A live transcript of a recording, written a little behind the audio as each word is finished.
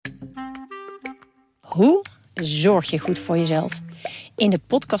Hoe zorg je goed voor jezelf? In de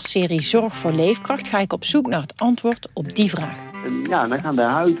podcastserie Zorg voor Leefkracht ga ik op zoek naar het antwoord op die vraag. Ja, dan gaan de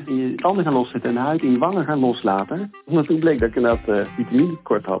huid in je tanden gaan loszetten en de huid in je wangen gaan loslaten. Want toen bleek dat ik inderdaad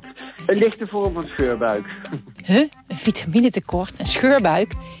vitaminetekort had. Een lichte vorm van scheurbuik. Een vitaminetekort, een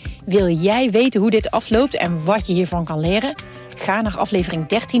scheurbuik? Wil jij weten hoe dit afloopt en wat je hiervan kan leren? Ga naar aflevering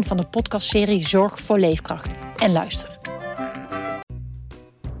 13 van de podcastserie Zorg voor Leefkracht en luister.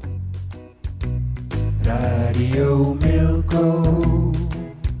 Radio Milko,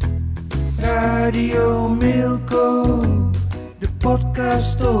 Radio Milko, de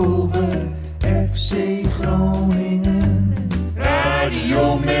podcast over FC Groningen.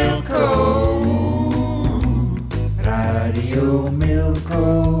 Radio Milko, Radio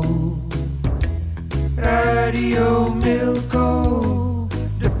Milko, Radio Milko,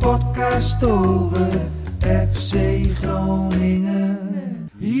 de podcast over FC Groningen.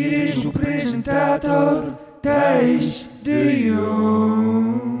 Hier is uw presentator Thijs de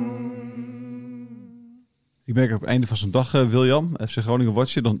Jong. Ik merk op het einde van zo'n dag, William, FC Groningen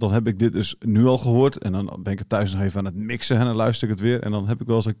watchen, dan heb ik dit dus nu al gehoord. En dan ben ik er thuis nog even aan het mixen en dan luister ik het weer. En dan heb ik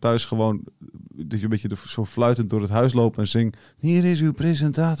wel als ik thuis gewoon, dat je een beetje zo fluitend door het huis loop en zing. Hier is uw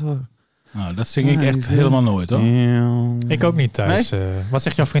presentator. Nou, dat zing ik echt helemaal nooit, hoor. Ja. Ik ook niet thuis. Nee? Wat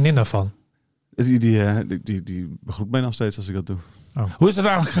zegt jouw vriendin daarvan? Die begroet mij nog steeds als ik dat doe. Oh. Hoe is het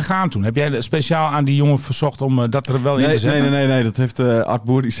eigenlijk gegaan toen? Heb jij speciaal aan die jongen verzocht om dat er wel in te zetten? Nee. Dat heeft Art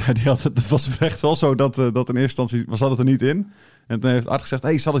Boer, die zei, het was echt wel zo dat in eerste instantie zat het er niet in. En toen heeft Art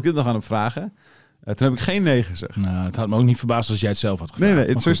gezegd, zal ik dit nog aan hem vragen? Toen heb ik geen nee gezegd. Nou, het had me ook niet verbaasd als jij het zelf had gevraagd. Nee,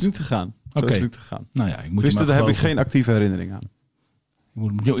 het is niet gegaan. Oké. Nou ja, ik moet je maar daar heb ik geloven. geen actieve herinnering aan.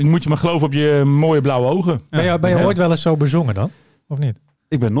 Ik moet je maar geloven op je mooie blauwe ogen. Ja. Ben je ooit wel eens zo bezongen dan? Of niet?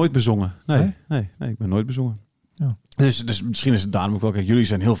 Ik ben nooit bezongen. Nee, ik ben nooit bezongen. Ja. Dus misschien is het daarom ook wel. Kijk, jullie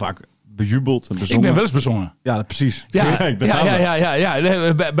zijn heel vaak bejubeld en bezongen. Ik ben wel eens bezongen. Ja, precies. Ja.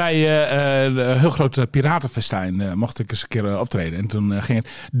 Bij een heel groot piratenfestijn mocht ik eens een keer optreden. En toen ging het...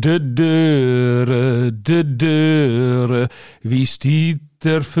 De deuren, wie stiet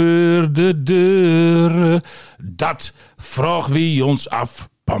er voor de deuren? Dat vroeg wie ons af.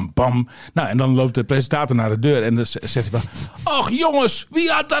 Pam, pam. Nou, en dan loopt de presentator naar de deur en dan zegt hij van... Och jongens, wie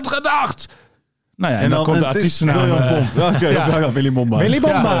had dat gedacht? Nou ja, en dan komt de artiestennaam... Willy Bomba. Willy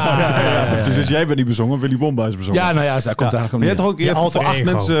Bomba! Ja. Dus jij bent niet bezongen, Willy Bomba is bezongen. Ja, nou ja, daar komt eigenlijk je hebt toch ook Je voor 8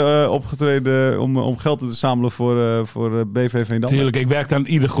 ego. mensen opgetreden om geld te zamelen voor BV Veendam. Tuurlijk, ik werkte aan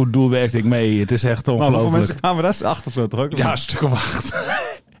ieder goed doel werkte ik mee. Het is echt Maar hoeveel ongelooflijk. mensen gaan we daar? 8 of zo toch ook? Ja, een stuk of 8.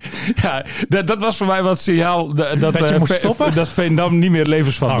 Ja, dat was voor mij wat signaal dat je moest stoppen? Dat Veendam niet meer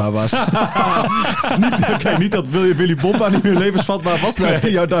levensvatbaar was. Niet dat Willy Bomba niet meer levensvatbaar was.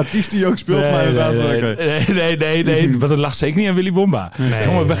 De artiest die ook speelt. Maar inderdaad. Nee. Want het lag zeker niet aan Willy Bomba.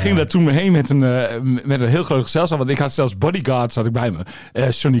 We gingen daar toen heen met een heel groot gezelschap. Want ik had zelfs bodyguards had ik bij me.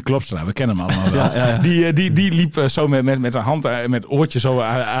 Johnny Klopstra, we kennen hem allemaal wel. Ja. Die liep zo met een hand, met oortje zo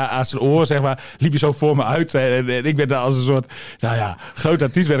aan zijn oor, zeg maar. Liep je zo voor me uit. En ik ben daar als een soort, groot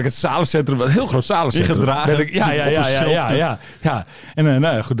artiest. Werd ik het zalencentrum, een heel groot zalencentrum. Gedragen. Ja.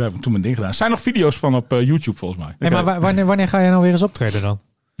 En goed, daar heb ik toen mijn ding gedaan. Er zijn nog video's van op YouTube volgens mij. Nee, maar wanneer ga je nou weer eens optreden dan?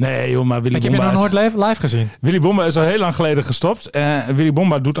 Nee joh, maar Willy Ik heb Bomba je nou nooit live gezien? Willy Bomba is al heel lang geleden gestopt. Willy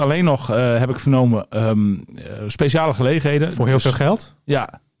Bomba doet alleen nog, heb ik vernomen, speciale gelegenheden. Voor heel veel geld?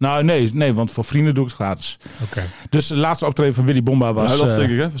 Ja. Nou, nee, want voor vrienden doe ik het gratis. Oké. Dus de laatste optreden van Willy Bomba was... Bruiloft, denk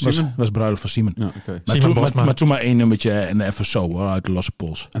ik, hè? Van Simon? Was bruiloft van Simon. Ja, okay. Maar toen maar 1 nummertje en even zo hoor, uit de losse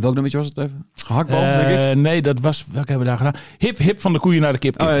pols. En welk nummertje was het even? Gehaktbal, denk ik? Nee, dat was... Welke hebben we daar gedaan? Hip van de koeien naar de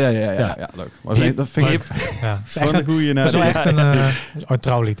kip. Oh ja, leuk. Dat vind ik... Ja. Van de koeien naar Dat is wel echt een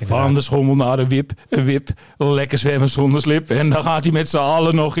trouwlied inderdaad. Van de schommel naar de wip. Een wip. Lekker zwemmen zonder slip. En dan gaat hij met z'n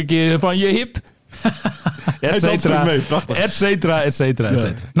allen nog een keer van je hip. Etcetera.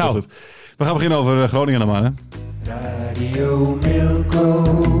 Etcetera. Nou, goed. We gaan beginnen over Groningen dan maar, hè? Radio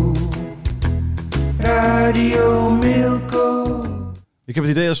Milko, Radio Milko. Ik heb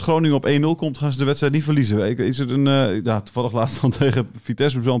het idee als Groningen op 1-0 komt, gaan ze de wedstrijd niet verliezen. Is het toevallig laatst dan tegen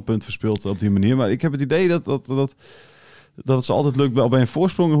Vitesse wel een punt verspeeld op die manier. Maar ik heb het idee dat het ze altijd lukt. Bij een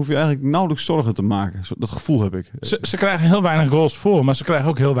voorsprong hoef je eigenlijk nauwelijks zorgen te maken. Dat gevoel heb ik. Ze krijgen heel weinig goals voor, maar ze krijgen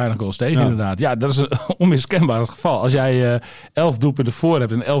ook heel weinig goals tegen, inderdaad. Ja, dat is een onmiskenbaar geval. Als jij 11 doelpunten voor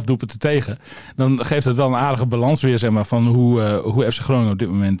hebt en 11 doelpunten tegen, dan geeft het wel een aardige balans weer, zeg maar, van hoe FC Groningen op dit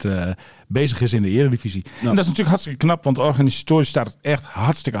moment bezig is in de Eredivisie. En dat is natuurlijk hartstikke knap, want organisatorisch staat het echt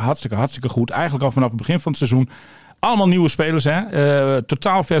hartstikke goed. Eigenlijk al vanaf het begin van het seizoen. Allemaal nieuwe spelers, hè?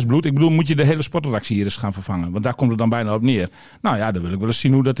 Totaal vers bloed. Ik bedoel, moet je de hele sportredactie hier eens gaan vervangen? Want daar komt het dan bijna op neer. Nou ja, dan wil ik wel eens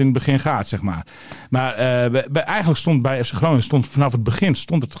zien hoe dat in het begin gaat, zeg maar. Maar eigenlijk stond bij FC Groningen vanaf het begin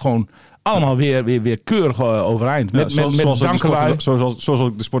het gewoon allemaal weer keurig overeind. Met dankelui. Zoals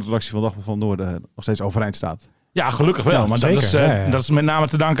ook de sportattractie van Dagblad van Noorden nog steeds overeind staat. Ja, gelukkig wel. Ja, maar zeker, dat is met name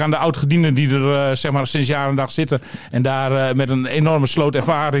te danken aan de oud-gedienden die er zeg maar sinds jaar en dag zitten. En daar met een enorme sloot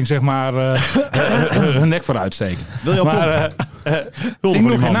ervaring zeg maar hun nek voor uitsteken. Wil je ik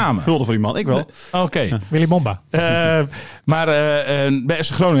noem geen namen. Hulde voor die man, ik wel. Oké. Willy Bomba. Maar bij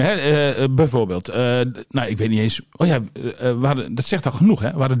FC Groningen bijvoorbeeld. Ik weet niet eens. Dat zegt al genoeg.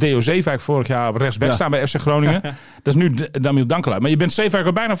 Hè? We hadden Deo Zeefuik vorig jaar op rechtsback staan bij FC Groningen. Dat is nu Damiel Dankelui. Maar je bent Zeefuik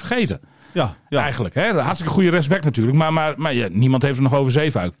al bijna vergeten. Ja. Eigenlijk. Hè? Hartstikke goede rechtsback natuurlijk. Maar niemand heeft het nog over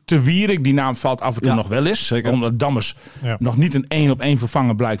Zeefuik. Te Wierik, die naam valt af en toe nog wel eens. Zeker. Omdat Dammers nog niet een 1-op-1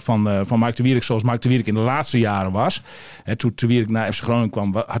 vervanger blijkt van Mike de Wierik. Zoals Mike de Wierik in de laatste jaren was. Toen de Wierik naar FC Groningen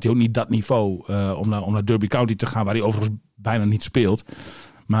kwam, had hij ook niet dat niveau om naar Derby County te gaan. Waar hij overigens bijna niet speelt.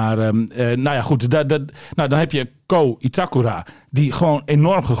 Maar goed. Dan heb je Ko Itakura. Die gewoon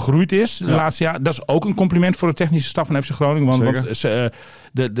enorm gegroeid is de laatste jaar. Dat is ook een compliment voor de technische staf van FC Groningen. Want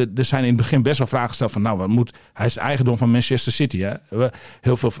er zijn in het begin best wel vragen gesteld van... hij is eigendom van Manchester City. Hè?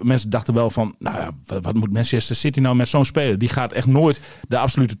 Heel veel mensen dachten wel van... wat moet Manchester City nou met zo'n speler? Die gaat echt nooit de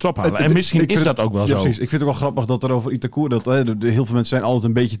absolute top halen. En misschien is dat ook wel zo. Precies. Ik vind het ook wel grappig dat er over Itakura... heel veel mensen zijn altijd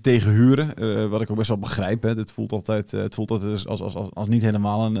een beetje tegen huren. Wat ik ook best wel begrijp. Hè. Het voelt altijd als niet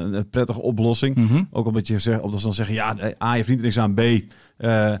helemaal een prettige oplossing. Mm-hmm. Ook omdat je dan zeggen... A, je verdient niks aan. B,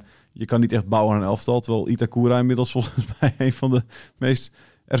 je kan niet echt bouwen aan een elftal. Terwijl Itakura inmiddels volgens mij een van de meest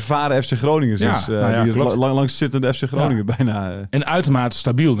ervaren FC Groningen is. Die langzittende FC Groningen bijna. En uitermate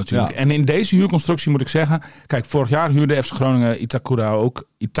stabiel natuurlijk. Ja. En in deze huurconstructie moet ik zeggen... Kijk, vorig jaar huurde FC Groningen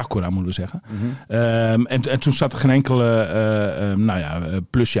Itakura moeten we zeggen. Mm-hmm. En toen zat er geen enkele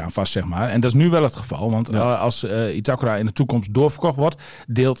plusje aan vast, zeg maar. En dat is nu wel het geval. Want als Itakura in de toekomst doorverkocht wordt...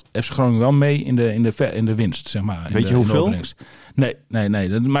 deelt FC Groningen wel mee in de winst, zeg maar. Weet je hoeveel? Nee.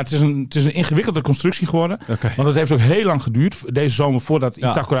 Maar het is een ingewikkelde constructie geworden. Okay. Want het heeft ook heel lang geduurd. Deze zomer voordat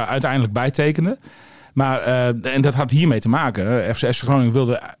Itakura uiteindelijk bijtekende. Maar en dat had hiermee te maken. FC Groningen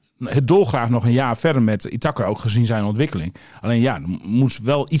wilde het dolgraag nog een jaar verder met Itakura. Ook gezien zijn ontwikkeling. Alleen moest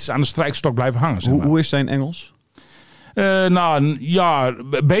wel iets aan de strijkstok blijven hangen. Zeg maar. Hoe is zijn Engels?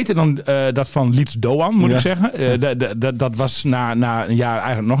 Beter dan dat van Leeds Doan, moet ik zeggen. Dat was na een jaar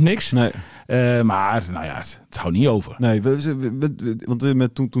eigenlijk nog niks. Nee. Maar het houdt niet over. Nee,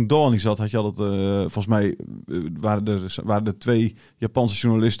 want toen Doan niet zat, had je altijd... volgens mij waren er 2 Japanse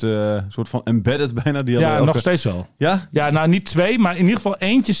journalisten... soort van embedded bijna. Die nog steeds wel. Ja? Ja, niet 2, maar in ieder geval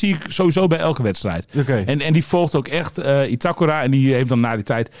eentje zie ik sowieso bij elke wedstrijd. Okay. En die volgt ook echt Itakura. En die heeft dan na die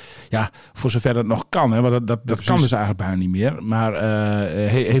tijd... voor zover dat nog kan. Hè, want dat kan dus eigenlijk bijna niet meer. Maar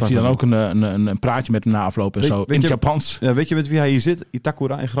heeft hij dan ook een praatje met hem na afloop en zo in het Japans. Ja, weet je met wie hij hier zit?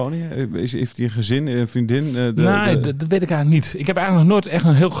 Itakura in Groningen? Heeft hij een gezin, een vriendin? Dat weet ik eigenlijk niet. Ik heb eigenlijk nog nooit echt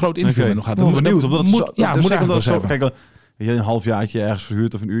een heel groot interview met hem gehad. Ik ben benieuwd. Kijk, een halfjaartje ergens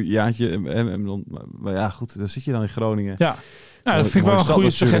verhuurd of een uurjaartje. Maar goed, dan zit je dan in Groningen. Ja. Nou, dat vind ik wel een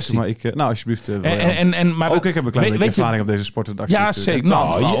goede suggestie. Maar alsjeblieft. Maar ook ik heb een klein beetje ervaring op deze sportredactie. Ja, zeker.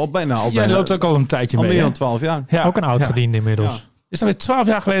 Jij loopt ook al een tijdje mee. Al meer dan 12 jaar. Ja, ook een oud gediende inmiddels. Ja. Is dat weer 12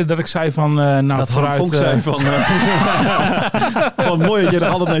 jaar geleden dat ik zei van... dat vooruit... zei van... van mooi dat je er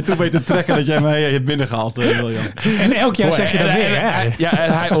altijd naartoe weet te trekken dat jij mij hebt binnengehaald, William. En elk jaar zeg je dat weer, hè?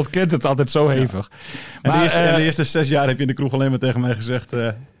 En hij ontkent het altijd zo hevig. Ja. Maar de eerste 6 jaar heb je in de kroeg alleen maar tegen mij gezegd...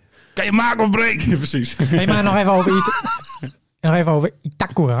 kan je maken of breken? Precies. Nee, maar nog even over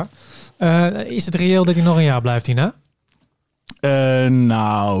Itakura. Is het reëel dat hij nog een jaar blijft hierna?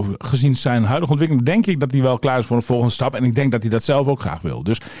 Gezien zijn huidige ontwikkeling denk ik dat hij wel klaar is voor een volgende stap. En ik denk dat hij dat zelf ook graag wil.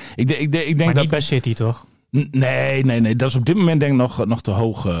 Dus ik denk maar dat niet bij City, toch? Nee. Dat is op dit moment denk ik nog te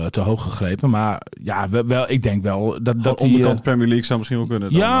hoog gegrepen. Maar ik denk wel dat hij... Onderkant Premier League zou misschien wel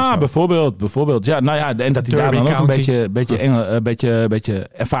kunnen. Bijvoorbeeld. Ja, en dat hij daar dan ook een beetje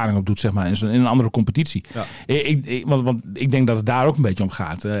ervaring op doet, zeg maar. In een andere competitie. Ja. Want ik denk dat het daar ook een beetje om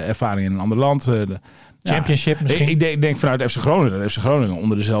gaat. Ervaring in een ander land... Championship misschien? Ik denk vanuit FC Groningen dat FC Groningen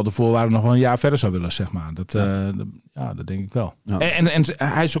onder dezelfde voorwaarden nog wel een jaar verder zou willen, zeg maar. Dat denk ik wel. Ja. En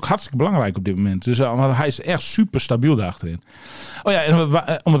hij is ook hartstikke belangrijk op dit moment. Dus hij is echt super stabiel daarachterin.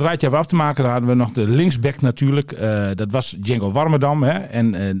 Om het rijtje even af te maken, dan hadden we nog de linksback natuurlijk. Dat was Django Warmerdam. Hè?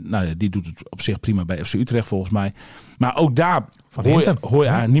 En die doet het op zich prima bij FC Utrecht volgens mij. Maar ook daar hoor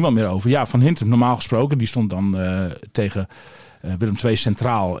je niemand meer over. Ja, Van Hintem normaal gesproken. Die stond dan tegen... Willem II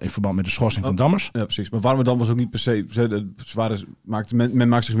centraal in verband met de schorsing van Dammers. Ja, precies. Maar Warmerdam was ook niet per se... Men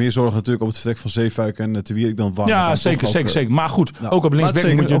maakt zich meer zorgen natuurlijk op het vertrek van Zeefuik en Te Wierik dan Warmerdam. Ja, zeker. Maar goed, ook op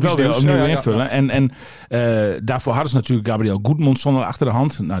linksback moet je het wel weer opnieuw invullen. En daarvoor hadden ze natuurlijk Gabriel Gudmundsson achter de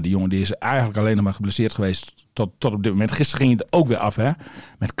hand. Nou, die jongen die is eigenlijk alleen nog maar geblesseerd geweest tot op dit moment. Gisteren ging het ook weer af, hè?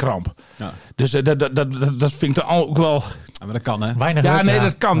 Met kramp. Ja. Dus dat vind ik dan ook wel... Ja, maar dat kan, hè? Weinig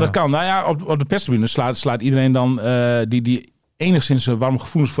dat kan. Nou ja, op de perstribune slaat iedereen dan die enigszins warme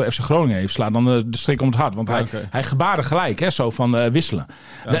gevoelens voor FC Groningen heeft, slaat dan de strik om het hart. Want hij gebaarde gelijk, hè, zo van wisselen.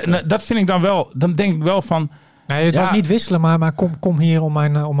 Okay. Dat vind ik dan wel, dan denk ik wel van... Nee, het was niet wisselen, maar kom hier om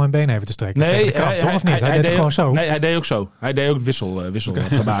mijn been even te strekken. Nee, toch of niet? Hij deed het gewoon zo. Nee, hij deed ook zo. Hij deed ook het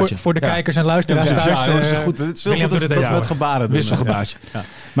wisselgebaartje. Voor de kijkers en luisteraars thuis. Ja, dat is goed. Het is heel goed dat met gebaren doen. Wisselgebaartje. Ja.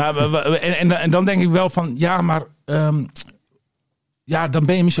 Maar en dan denk ik wel van, ja, maar... dan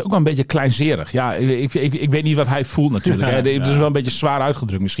ben je misschien ook wel een beetje kleinzerig. Ja, ik weet niet wat hij voelt natuurlijk. Hè. Dat is wel een beetje zwaar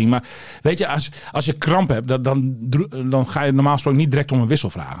uitgedrukt misschien. Maar weet je, als je kramp hebt, dan ga je normaal gesproken niet direct om een wissel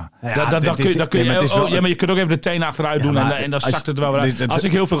vragen. Maar je kunt ook even de tenen achteruit doen en dan zakt het wel weer uit. Als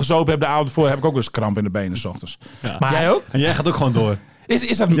ik heel veel gezopen heb de avond voor, heb ik ook wel eens kramp in de benen 's ochtends. Ja. Maar jij ook? En jij gaat ook gewoon door. Jij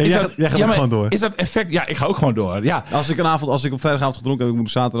gaat ook gewoon door. Is dat effect? Ja, ik ga ook gewoon door. Ja. Als ik op vrijdagavond gedronken heb,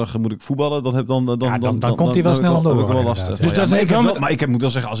 zaterdag moet ik voetballen, dan komt hij wel snel om door. Wel lastig. Dus dat maar ik moet wel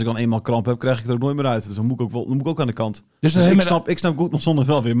zeggen, als ik dan eenmaal kramp heb, krijg ik er ook nooit meer uit. Dus dan moet ik ook aan de kant. Dus ik snap goed nog zonder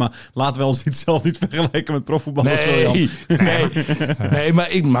wel weer. Maar laten we ons zelf niet vergelijken met profvoetballers.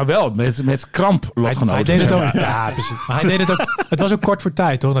 Nee, maar wel met kramp lotgenoten. Hij deed het ook. Ja, precies. Maar hij deed het ook. Het was ook kort voor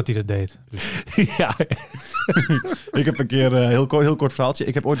tijd, hoor, dat hij dat deed. Ja. Ik heb een keer heel kort verhaaltje.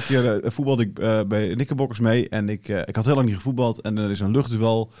 Ik heb ooit een keer voetbalde ik bij Knickerbockers mee. En ik had heel lang niet gevoetbald. En er is een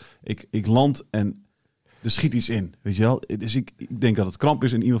luchtduel. Ik land en er schiet iets in. Weet je wel? Dus ik denk dat het kramp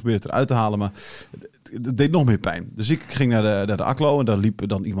is en iemand probeert het eruit te halen. Maar het deed nog meer pijn. Dus ik ging naar de ACLO en daar liep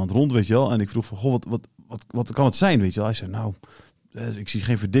dan iemand rond, weet je wel. En ik vroeg van, goh, wat kan het zijn, weet je wel? Hij zei, nou, ik zie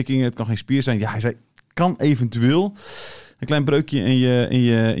geen verdikkingen. Het kan geen spier zijn. Ja, hij zei, kan eventueel een klein breukje in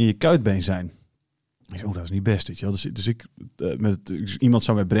je kuitbeen zijn. Ik zei, dat is niet best, weet je wel. Dus iemand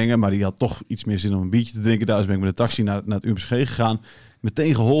zou mij brengen, maar die had toch iets meer zin om een biertje te drinken. Daar ben ik met de taxi naar het UMCG gegaan.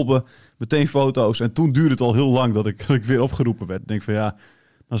 Meteen geholpen, meteen foto's. En toen duurde het al heel lang dat ik weer opgeroepen werd. Ik denk van ja,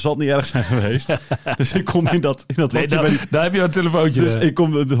 dan zal het niet erg zijn geweest. Dus ik kom in dat hokje. Daar heb je een telefoontje. Dus ik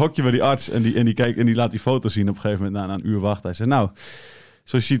kom in het hokje bij die arts en die kijkt en die laat die foto's zien op een gegeven moment na een uur wachten. Hij zei, nou,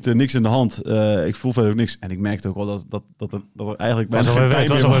 zo je ziet niks in de hand. Ik voel verder ook niks. En ik merkte ook wel dat er eigenlijk bijna geen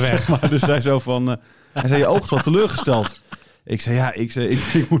pijn meer was. Zeg maar. Dus hij zo van... hij zei, je oog is wel teleurgesteld. Ik zei,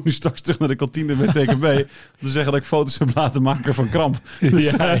 ik moet nu straks terug naar de kantine met TKB. Om te zeggen dat ik foto's heb laten maken van kramp.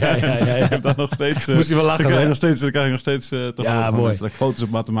 Dus ja. Ik heb dan nog steeds... Moest je wel lachen, dan krijg ik nog steeds mooi. Dat ik foto's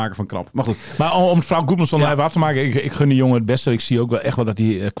heb laten maken van kramp. Maar goed. Maar om het verhaal Gudmundsson even af te maken. Ik gun die jongen het beste. Ik zie ook wel echt wel dat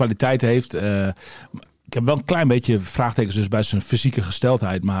hij kwaliteit heeft. Ik heb wel een klein beetje vraagtekens dus bij zijn fysieke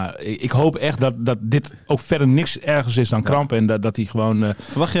gesteldheid. Maar ik hoop echt dat dit ook verder niks ergens is dan kramp. En dat hij gewoon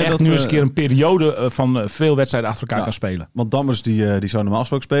echt nu eens een keer een periode van veel wedstrijden achter elkaar kan spelen. Want Dammers die zou normaal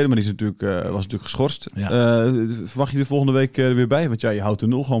gesproken spelen, maar die was natuurlijk geschorst. Ja. Verwacht je de volgende week er weer bij? Want ja, je houdt de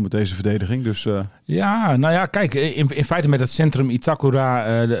 0 gewoon met deze verdediging. Dus, Ja, nou ja, kijk. In feite met het centrum Itakura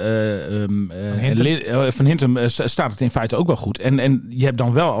van Hintem staat het in feite ook wel goed. En je hebt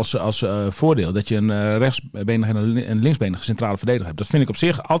dan wel als voordeel dat je een rechtsbenige en een linksbenige centrale verdediger hebt. Dat vind ik op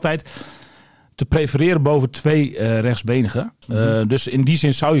zich altijd te prefereren boven 2 rechtsbenigen. Dus in die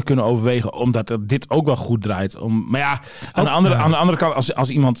zin zou je kunnen overwegen, omdat dit ook wel goed draait. Maar ja, aan de andere kant, als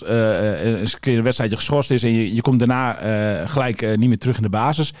iemand eens een keer een wedstrijdje geschorst is en je komt daarna gelijk niet meer terug in de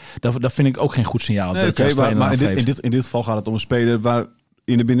basis, dat vind ik ook geen goed signaal. Nee, maar in dit geval gaat het om een speler waar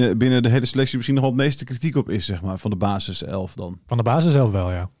binnen de hele selectie misschien nog wel het meeste kritiek op is, zeg maar, van de basis 11 dan. Van de basis 11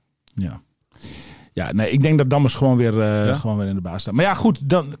 wel, ja. Ja, nee, ik denk dat Dammers gewoon weer in de baas staat. Maar ja, goed,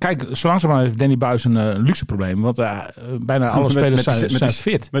 dan kijk, zo langzamerhand heeft Danny Buijs een luxe probleem. Want bijna alle spelers zijn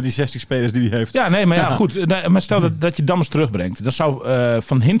fit. Met die 60 spelers die hij heeft. Ja, nee, maar ja, goed. Maar stel dat je Dammers terugbrengt. Dan zou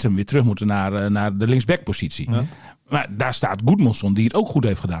Van Hintem weer terug moeten naar de linksback-positie. Ja. Maar daar staat Gudmundsson, die het ook goed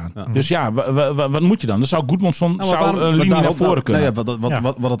heeft gedaan. Ja. Dus ja, wat moet je dan? Dan zou Gudmundsson een linie naar voren kunnen.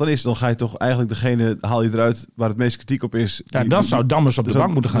 Wat het dan is, dan ga je toch eigenlijk degene haal je eruit waar het meeste kritiek op is. Ja, dan zou Dammers op de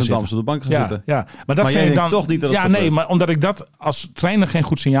bank moeten gaan zitten. Dammers op de bank gaan zitten. Ja, maar dat vind ik dan toch niet dat het nee, maar omdat ik dat als trainer geen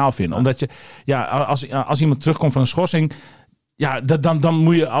goed signaal vind. Ja. Omdat je, als iemand terugkomt van een schorsing, dan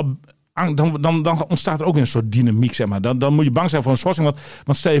moet je dan ontstaat er ook weer een soort dynamiek, zeg maar. Dan moet je bang zijn voor een schorsing,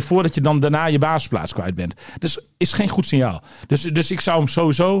 want stel je voor dat je dan daarna je basisplaats kwijt bent. Dus is geen goed signaal. Dus ik zou hem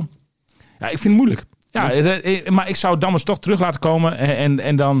sowieso... Ja, ik vind het moeilijk. Ja, maar ik zou Dammers toch terug laten komen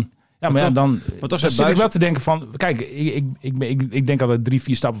en dan... Ja, maar dan zit ik wel te denken van... Kijk, ik denk altijd 3-4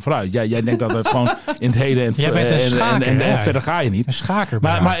 stappen vooruit. Jij denkt altijd gewoon in het heden en verder ga je niet. Een schaker.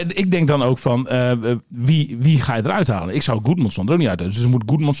 Maar ik denk dan ook van... wie ga je eruit halen? Ik zou Goedmanson er ook niet uithalen. Dus er moet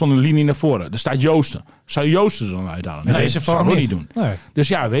Goedmanson een linie naar voren. Er staat Joosten. Zou je Joosten dan uithalen? Nee, deze zou ik niet doen. Nee. Dus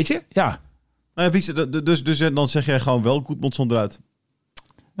ja, weet je? Ja. Dus dan zeg jij gewoon wel Goedmanson eruit.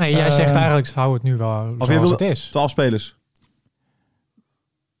 Nee, jij zegt eigenlijk, hou het nu wel zoals het is. 12 spelers.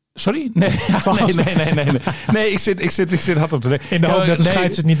 Sorry? Nee, nee. Ik zit hard op te denken. In de hoop dat de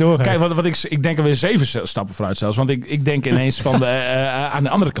scheids het niet doorgeeft. Kijk, wat ik denk er weer 7 stappen vooruit zelfs. Want ik denk ineens van... aan de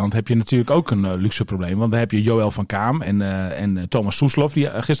andere kant heb je natuurlijk ook een luxe probleem. Want dan heb je Joël van Kaam en Thomas Soeslof... die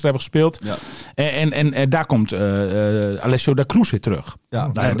gisteren hebben gespeeld. Ja. En daar komt Alessio da Cruz weer terug.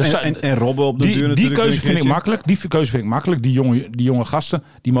 Ja. En Robben op de duur natuurlijk. Die keuze vind ik makkelijk. Die jonge gasten,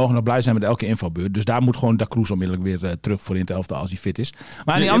 die mogen nog blij zijn met elke invalbeurt. Dus daar moet gewoon da Cruz onmiddellijk weer terug voor in het elftal als hij fit is.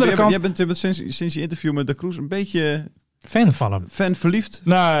 Maar aan die andere kant... Jij bent sinds je interview met da Cruz een beetje... Fan van hem. Fan verliefd?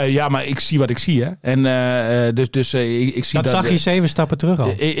 Nou ja, maar ik zie wat ik zie. Hè. En ik zie dat zag je 7 stappen terug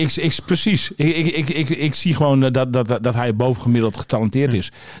al. Precies. Ik zie gewoon dat hij bovengemiddeld getalenteerd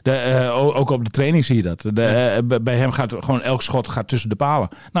is. Ook op de training zie je dat. Bij hem gaat gewoon elk schot gaat tussen de palen.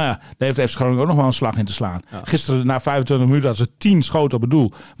 Nou ja, daar heeft FC Groningen ook nog wel een slag in te slaan. Ja. Gisteren na 25 minuten hadden ze 10 schoten op het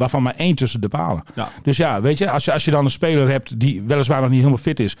doel. Waarvan maar 1 tussen de palen. Ja. Dus ja, weet je, als je dan een speler hebt die weliswaar nog niet helemaal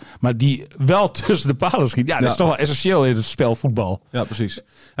fit is. Maar die wel tussen de palen schiet. Ja, dat is toch wel essentieel in het spel voetbal. Ja, precies.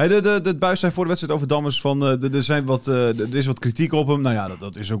 De Buis zei voor de wedstrijd over Dammers van er is wat kritiek op hem. Nou ja,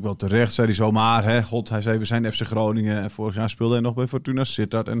 dat is ook wel terecht, zei hij zo. Maar hij zei we zijn FC Groningen en vorig jaar speelde hij nog bij Fortuna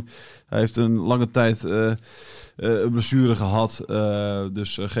Sittard en hij heeft een lange tijd een blessure gehad.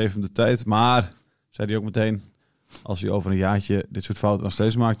 Dus geef hem de tijd. Maar zei hij ook meteen, als hij over een jaartje dit soort fouten nog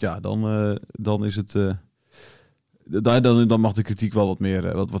steeds maakt, ja, dan is het. Dan mag de kritiek wel wat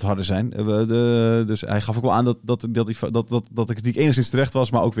meer, wat harder zijn. Dus hij gaf ook wel aan dat de kritiek enigszins terecht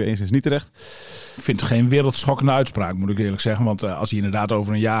was, maar ook weer enigszins niet terecht. Ik vind het geen wereldschokkende uitspraak, moet ik eerlijk zeggen. Want als hij inderdaad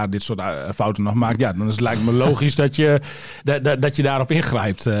over een jaar dit soort fouten nog maakt, ja, dan lijkt me logisch dat je daarop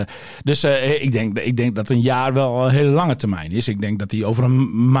ingrijpt. Dus ik denk dat een jaar wel een hele lange termijn is. Ik denk dat hij over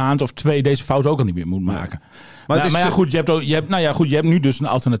een maand of 2 deze fout ook al niet meer moet maken. Ja. Maar ja, goed, je hebt nu dus een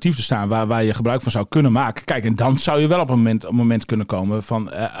alternatief te staan waar je gebruik van zou kunnen maken. Kijk, en dan zou je wel op een moment kunnen komen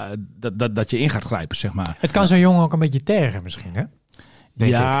van dat je in gaat grijpen, zeg maar. Het kan zo'n jongen ook een beetje tergen misschien, hè?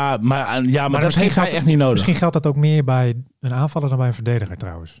 Maar dat heeft hij echt niet nodig. Misschien geldt dat ook meer bij een aanvaller dan bij een verdediger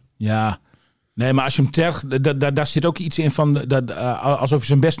trouwens. Ja. Nee, maar als je hem tergt, daar zit ook iets in van alsof hij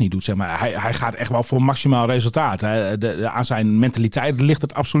zijn best niet doet, zeg maar. Hij gaat echt wel voor maximaal resultaat. Aan zijn mentaliteit ligt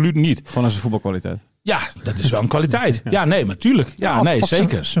het absoluut niet. Gewoon aan zijn voetbalkwaliteit. Ja, dat is wel een kwaliteit. Ja, nee, maar tuurlijk. Ja, nee,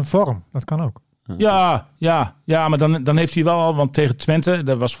 zeker. Zijn vorm, dat kan ook. Ja, maar dan heeft hij wel al, want tegen Twente,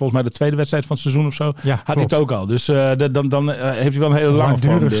 dat was volgens mij de tweede wedstrijd van het seizoen of zo, had hij het ook al. Dus dan heeft hij wel een hele lange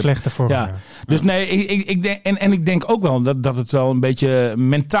vorm. Slechte vorm. Ja. Dus nee, ik denk ook wel dat het wel een beetje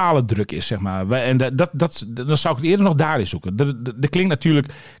mentale druk is, zeg maar. En dan zou ik het eerder nog daarin zoeken. Er klinkt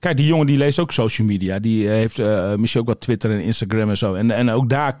natuurlijk, kijk, die jongen die leest ook social media, die heeft misschien ook wat Twitter en Instagram en zo. En ook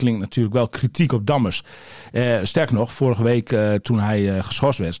daar klinkt natuurlijk wel kritiek op Dammers. Sterker nog, vorige week toen hij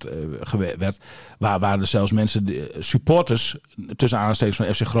geschorst werd, waren er zelfs mensen, supporters tussen aanstekens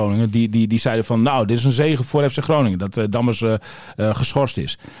van FC Groningen, die zeiden van, nou, dit is een zegen voor FC Groningen, dat Dammers geschorst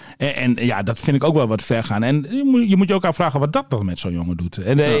is. En ja, dat vind ik ook wel wat ver gaan. En je moet je ook afvragen wat dat dan met zo'n jongen doet.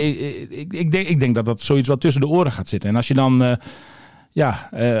 En ik denk dat zoiets wel tussen de oren gaat zitten. En als je dan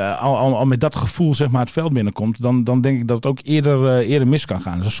al met dat gevoel zeg maar het veld binnenkomt, dan denk ik dat het ook eerder mis kan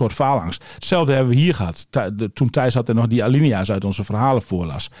gaan. Dat is een soort faalangst. Hetzelfde hebben we hier gehad. Toen Thijs had er nog die alinea's uit onze verhalen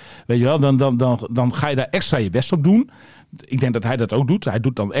voorlas. Weet je wel, dan ga je daar extra je best op doen. Ik denk dat hij dat ook doet. Hij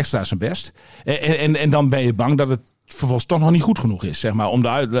doet dan extra zijn best. En dan ben je bang dat het vervolgens toch nog niet goed genoeg is, zeg maar, om de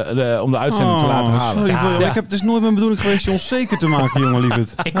uitzending te laten halen. Sorry, ik heb dus nooit mijn bedoeling geweest je onzeker te maken, jongen,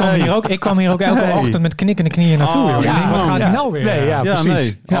 lieverd. Ik kwam hier ook elke ochtend met knikkende knieën naartoe. Wat gaat hij nou weer? Nee, precies.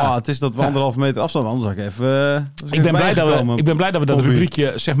 Nee. Het is dat we 1,5 meter afstand, anders zou ik even... Ik ben blij dat we dat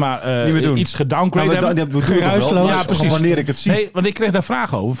rubriekje, zeg maar, iets gedowngrade hebben. Geruisloos. Ja, precies. Wanneer ik het zie. Nee, want ik kreeg daar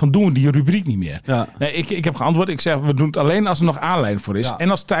vragen over, van doen we die rubriek niet meer? Ja. Nee, ik heb geantwoord, ik zeg, we doen het alleen als er nog aanleiding voor is. Ja. En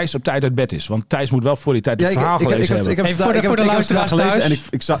als Thijs op tijd uit bed is. Want Thijs moet wel voor die tijd het verhaal gelezen hebben. Ik heb voor de luisteraars gelezen en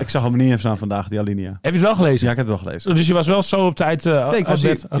ik zag hem niet even staan vandaag, die alinea. Heb je het wel gelezen? Ja, ik heb het wel gelezen. Dus je was wel zo op tijd ik was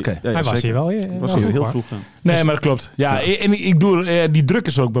hier. Oké. Ja, hij was hier wel. Was hier heel vroeg. Nee, maar dat klopt. Ja, en ik doe die druk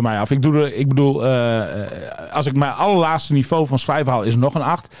is er ook bij mij af. Ik bedoel, als ik mijn allerlaatste niveau van schrijven haal, is nog een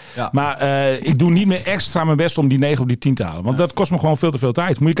 8. Ja. Maar ik doe niet meer extra mijn best om die 9 of die 10 te halen. Want dat kost me gewoon veel te veel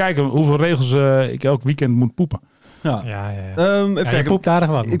tijd. Moet je kijken hoeveel regels ik elk weekend moet poepen. Ja. Even even kijken. poept aardig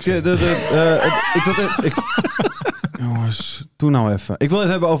wat. Jongens, doe nou even. Ik wil het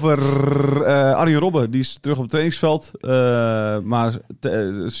hebben over Arjen Robben. Die is terug op het trainingsveld. Maar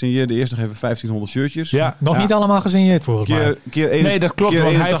signeerde eerst nog even 1500 shirtjes. Ja. Nog niet allemaal gesigneerd volgens mij. Nee, dat klopt.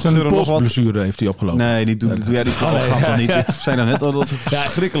 Want hij heeft een polsblessure heeft hij opgelopen. Nee, niet doe jij die grap dan niet. Ik zei dan net al dat het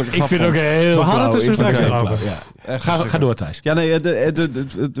verschrikkelijk Ik vind het ook heel We hadden het er zo straks flauw. over. Ga door, Thijs. Ja, nee, het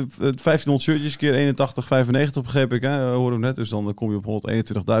 1500 shirtjes keer 81,95 begreep ik. Hoorde ik net. Dus dan kom je op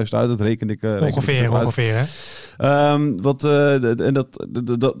 121.000 uit. Dat reken ik Ongeveer, hè?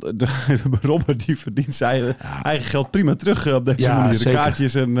 Robben die verdient zijn eigen geld prima terug op deze manier. De zeker.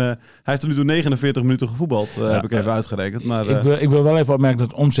 kaartjes en hij heeft tot nu toe 49 minuten gevoetbald. Heb ik even uitgerekend. Maar, ik wil wel even opmerken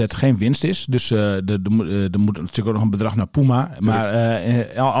dat omzet geen winst is. Dus er moet natuurlijk ook nog een bedrag naar Puma.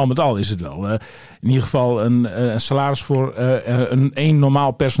 Tuurlijk. Maar al met al is het wel in ieder geval een salaris voor één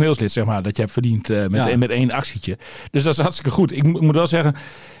normaal personeelslid, zeg maar, dat je hebt verdiend met één actietje. Dus dat is hartstikke goed. Ik moet wel zeggen...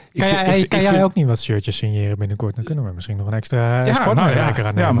 Kan jij ook niet wat shirtjes signeren binnenkort? Dan kunnen we misschien nog een extra sportmedewerker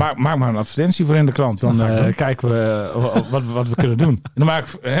aan nemen. Ja, maak maar een advertentie voor in de krant. Dan kijken we wat we kunnen doen. En dan maak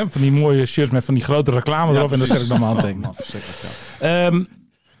ik van die mooie shirts met van die grote reclame erop. Precies. En dan zet ik dan mijn handtekening.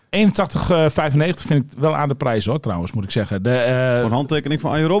 81,95 vind ik wel aan de prijs hoor, trouwens, moet ik zeggen. Voor een handtekening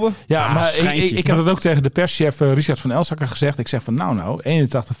van Arjen Robben? Ja, maar ik heb het ook tegen de perschef Richard van Elsakker gezegd. Ik zeg van nou,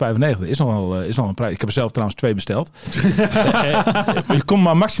 81,95 is nog wel een prijs. Ik heb er zelf trouwens 2 besteld. Je komt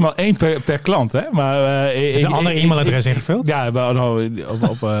maar maximaal 1 per klant, hè. Maar, een ander e-mailadres ingevuld?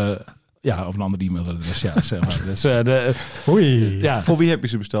 Ja, op een ander e-mailadres, ja. Zeg maar. Dus, Oei. Ja. Voor wie heb je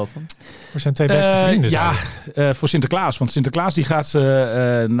ze besteld dan? We zijn 2 beste vrienden. Voor Sinterklaas. Want Sinterklaas die gaat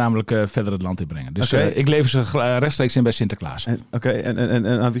ze namelijk verder het land inbrengen. Dus ik lever ze rechtstreeks in bij Sinterklaas.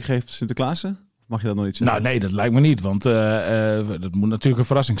 En aan wie geeft Sinterklaas ze? Mag je dat nog niet zeggen? Nou nee, dat lijkt me niet. Want dat moet natuurlijk een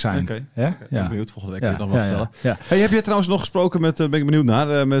verrassing zijn. Okay. Ja? Ik ben benieuwd. Volgende week kun je het nog wel vertellen. Ja. Hey, heb je trouwens nog gesproken met, ben ik benieuwd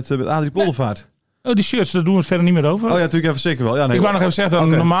naar, met Adrie Poldervaart? Oh, die shirts, daar doen we het verder niet meer over. Oh ja, natuurlijk even zeker wel. Ja, nee, ik wou nog even zeggen dat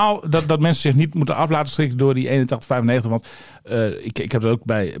normaal dat mensen zich niet moeten af laten schrikken door die 81,95. Want ik heb dat ook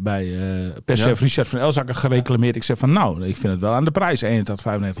bij perschef Richard van Elsakker gereclameerd. Ik zeg van ik vind het wel aan de prijs 81,95.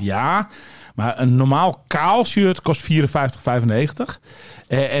 Ja, maar een normaal kaal shirt kost 54,95.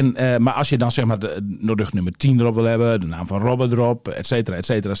 Maar als je dan zeg maar de rugnummer 10 erop wil hebben, de naam van Robben erop, et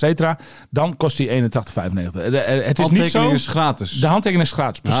cetera, dan kost die 81,95. Het is niet zo. Is gratis. De handtekening is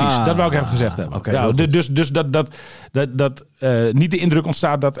gratis, precies. Dat wou ik even gezegd hebben. Okay, dus dat niet de indruk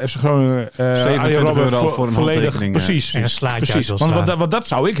ontstaat dat FC Groningen €47 voor een volledig handtekening. precies. En een slaatje precies. Want dat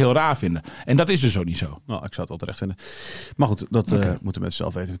zou ik heel raar vinden. En dat is dus ook niet zo. Nou, ik zou het wel terecht vinden. Maar goed, dat moeten mensen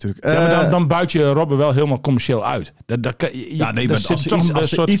zelf weten natuurlijk. Maar dan buit je Robben wel helemaal commercieel uit. Als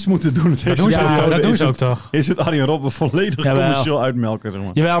ze iets moeten doen, dat doen ze ook toch? Is het Arjen Robben volledig commercieel uitmelken? Zeg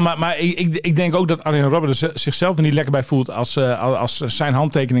maar. Jawel, maar ik denk ook dat Arjen Robben zichzelf er niet lekker bij voelt als zijn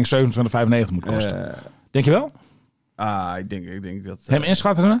handtekening 27,95 moet kosten. Denk je wel? Ik denk dat... Hem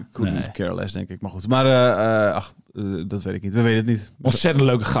inschatten? Care less, denk ik. Maar goed. Maar dat weet ik niet. We weten het niet. Ontzettend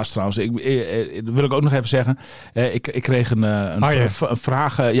leuke gast trouwens. Dat wil ik ook nog even zeggen. Ik kreeg een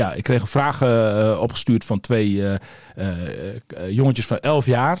vraag. Ja, ik kreeg een vraag opgestuurd van 2 jongetjes van 11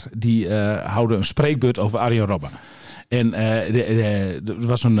 jaar. Die houden een spreekbeurt over Arjen Robben. En er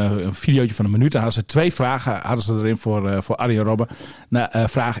was een videootje van een minuut. Daar hadden ze 2 vragen erin voor Arjen Robben.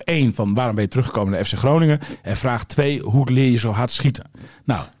 Vraag 1 van waarom ben je teruggekomen naar FC Groningen? En vraag 2, hoe leer je zo hard schieten?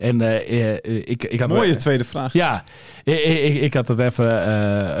 Nou, en ik had... Mooie tweede vraag. Ja, ik had dat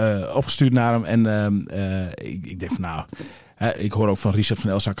even opgestuurd naar hem. En ik denk van ik hoor ook van Richard van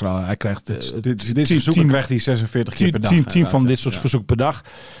Elsakker al. Hij krijgt dit verzoeken krijgt hij 46 keer per dag. 10 van dit soort verzoeken per dag.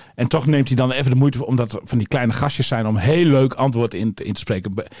 En toch neemt hij dan even de moeite, omdat van die kleine gastjes zijn, om heel leuk antwoord in te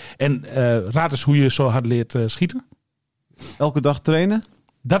spreken. En raad eens hoe je zo hard leert schieten. Elke dag trainen?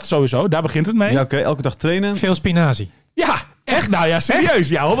 Dat sowieso, daar begint het mee. Ja, oké. Elke dag trainen. Veel spinazie. Ja, echt? Nou ja, serieus.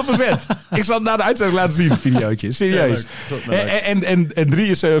 Ja, 100%. Ik zal het na de uitzending laten zien, het videootje. Serieus. En 3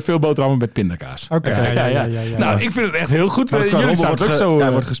 is veel boterhammen met pindakaas. Oké. Ja. Nou, ik vind het echt heel goed. Jullie staan het ook zo...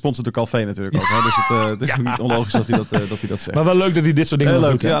 Hij wordt gesponsord door Calvé natuurlijk ook. Hè? Dus het is niet onlogisch dat hij dat zegt. Maar wel leuk dat hij dit soort dingen heel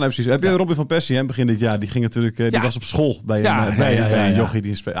leuk. doet. Ja, nee, precies. Heb je Robin van Persie, begin dit jaar? Die ging natuurlijk... Die was op school bij een jochie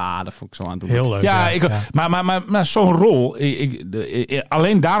die speelde. Dat vond ik zo aandoenlijk. Heel leuk. Ja, maar zo'n rol...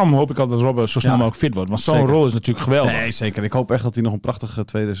 Alleen daarom hoop ik altijd dat Robben zo snel mogelijk fit wordt. Want zo'n rol is natuurlijk geweldig. Nee, zeker. Ik hoop echt dat hij nog een prachtige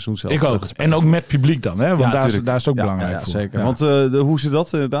tweede seizoen zelf. Ik ook. En ook met publiek dan, hè? Want daar is het ook belangrijk voor. Zeker. Ja. Want hoe zit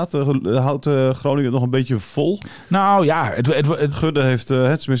dat inderdaad? Houdt Groningen nog een beetje vol? Nou ja, het Gudde heeft,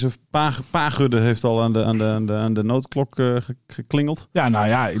 tenminste, Pa Gudde heeft al aan de noodklok geklingeld. Ja, nou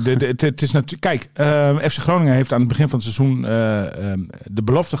ja, het is natuurlijk. Kijk, FC Groningen heeft aan het begin van het seizoen de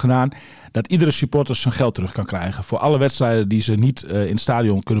belofte gedaan dat iedere supporter zijn geld terug kan krijgen voor alle wedstrijden die ze niet in het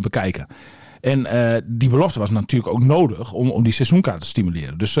stadion kunnen bekijken. En die belofte was natuurlijk ook nodig om die seizoenkaart te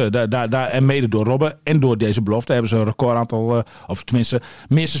stimuleren. Dus en mede door Robben en door deze belofte hebben ze een recordaantal, of tenminste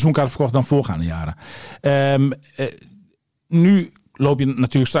meer seizoenkaarten verkocht dan voorgaande jaren. Nu loop je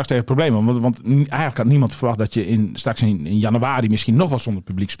natuurlijk straks tegen problemen. Want eigenlijk had niemand verwacht dat je straks in januari misschien nog wel zonder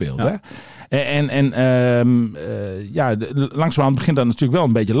publiek speelt. Ja. Hè? Langzamerhand begint dat natuurlijk wel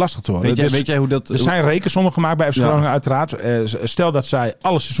een beetje lastig te worden. Weet jij hoe dat... Er zijn rekensommen gemaakt bij FC Groningen uiteraard. Stel dat zij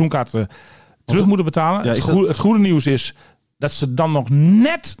alle seizoenkaarten terug moeten betalen. Ja, het goede nieuws is dat ze dan nog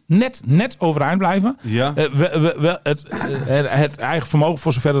net overeind blijven. Ja. Het eigen vermogen,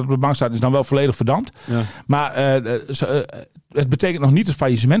 voor zover het op de bank staat, is dan wel volledig verdampt. Ja. Maar het betekent nog niet het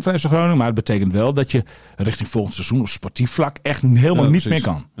faillissement van FC Groningen, maar het betekent wel dat je richting volgend seizoen op sportief vlak echt helemaal niets meer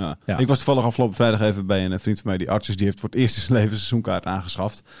kan. Ja. Ja. Ik was toevallig afgelopen vrijdag even bij een vriend van mij, die arts is, die heeft voor het eerst in zijn leven een seizoenkaart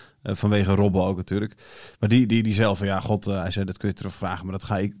aangeschaft. Vanwege Robben ook natuurlijk. Maar die zelf van hij zei dat kun je terugvragen. Maar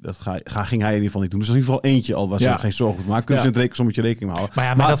ging hij in ieder geval niet doen. Dus in ieder geval eentje al waar ze geen zorgen voor maken. Kunnen ze in het rekensommetje rekening mee houden. Maar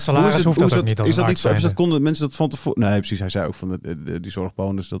ja, met dat salaris hoeft dat ook niet als is dat niet zo? Dat konden mensen dat van tevoren... Nee, precies. Hij zei ook van die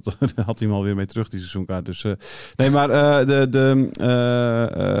zorgbonus. Dat had hij hem alweer mee terug, die seizoenkaart. Dus nee, maar er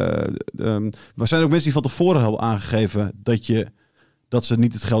zijn ook mensen die van tevoren hebben aangegeven dat ze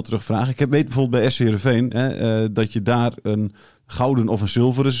niet het geld terugvragen. Ik weet bijvoorbeeld bij SC Heerenveen dat je daar een gouden of een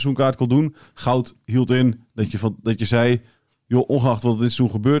zilveren seizoenkaart kon doen. Goud hield in dat je zei, joh, ongeacht wat dit seizoen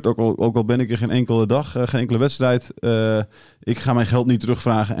gebeurt, ook al ben ik er geen enkele dag, geen enkele wedstrijd, ik ga mijn geld niet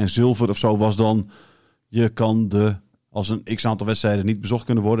terugvragen. En zilver of zo was dan, je kan als een x-aantal wedstrijden niet bezocht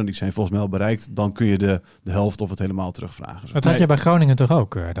kunnen worden, die zijn volgens mij al bereikt, dan kun je de helft of het helemaal terugvragen. Dat had je bij Groningen toch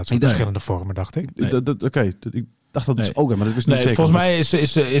ook? Dat soort verschillende vormen, dacht ik. Oké, ik dacht dat dus ook, maar dat wist niet zeker. Volgens mij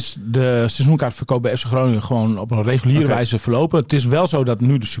is de seizoenkaartverkoop bij FC Groningen gewoon op een reguliere wijze verlopen. Het is wel zo dat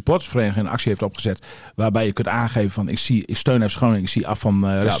nu de supportersvereniging een actie heeft opgezet waarbij je kunt aangeven van ik steun FC Groningen, ik zie af van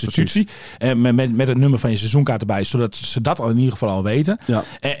restitutie. Met het nummer van je seizoenkaart erbij, zodat ze dat al in ieder geval al weten. Ja.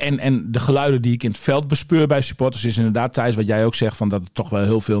 En de geluiden die ik in het veld bespeur bij supporters is inderdaad, Thijs, wat jij ook zegt, van dat er toch wel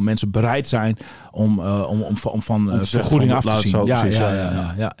heel veel mensen bereid zijn om van vergoeding af te zien.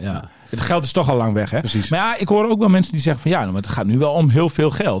 Ja. Het geld is toch al lang weg, hè? Precies. Maar ja, ik hoor ook wel mensen die zeggen van maar het gaat nu wel om heel veel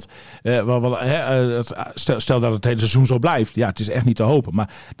geld. Stel dat het hele seizoen zo blijft. Ja, het is echt niet te hopen. Maar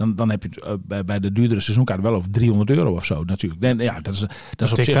dan heb je het bij de duurdere seizoenkaart wel over €300 of zo natuurlijk.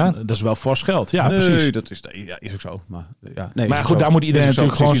 Dat is wel fors geld. Ja, precies. Dat is ook zo. Maar goed, daar moet iedereen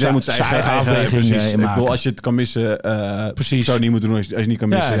natuurlijk gewoon zijn eigen afweging in maken. Ik bedoel, als je het kan missen, zou je niet moeten doen als je het niet kan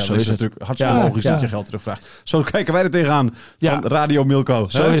missen. Zo is het natuurlijk hartstikke logisch dat je geld terugvraagt. Zo kijken wij er tegenaan van Radio Milko.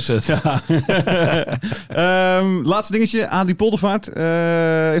 Zo is het. Ja. Laatste dingetje, Adrie Poldervaart.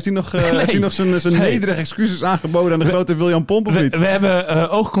 Heeft hij nog zijn nederige excuses aangeboden aan de grote William Pomp of niet? We hebben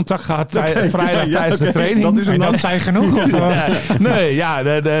oogcontact gehad vrijdag tijdens de training. Dat zijn genoeg?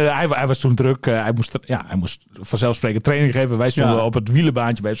 Hij was toen druk. Hij moest vanzelfsprekend training geven. Wij stonden op het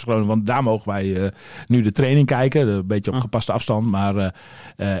wielenbaantje bij FC Groningen, want daar mogen wij nu de training kijken. Een beetje op gepaste afstand. Maar,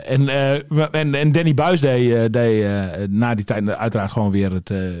 en Danny Buijs deed na die tijd uiteraard gewoon weer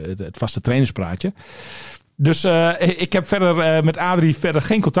het vaste trainerspraatje. Dus ik heb verder met Adrie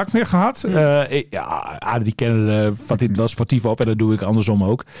geen contact meer gehad. Adrie vat dit wel sportief op en dat doe ik andersom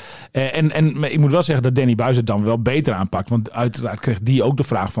ook. En ik moet wel zeggen dat Danny Buijs het dan wel beter aanpakt. Want uiteraard kreeg die ook de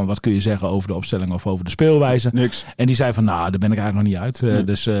vraag van wat kun je zeggen over de opstelling of over de speelwijze. Niks. En die zei van daar ben ik eigenlijk nog niet uit.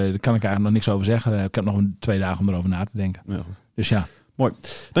 Dus daar kan ik eigenlijk nog niks over zeggen. Ik heb nog 2 dagen om erover na te denken. Ja. Dus ja. Mooi.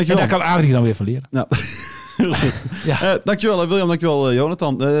 Dankjewel. En daar kan Adrie dan weer van leren. Nou. Dankjewel William, dankjewel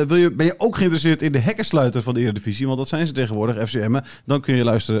Jonathan. Ben je ook geïnteresseerd in de hekkensluiter van de Eredivisie? Want dat zijn ze tegenwoordig, FCM. Dan kun je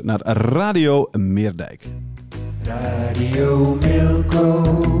luisteren naar Radio Meerdijk. Radio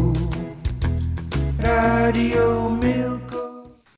Milko. Radio Milko.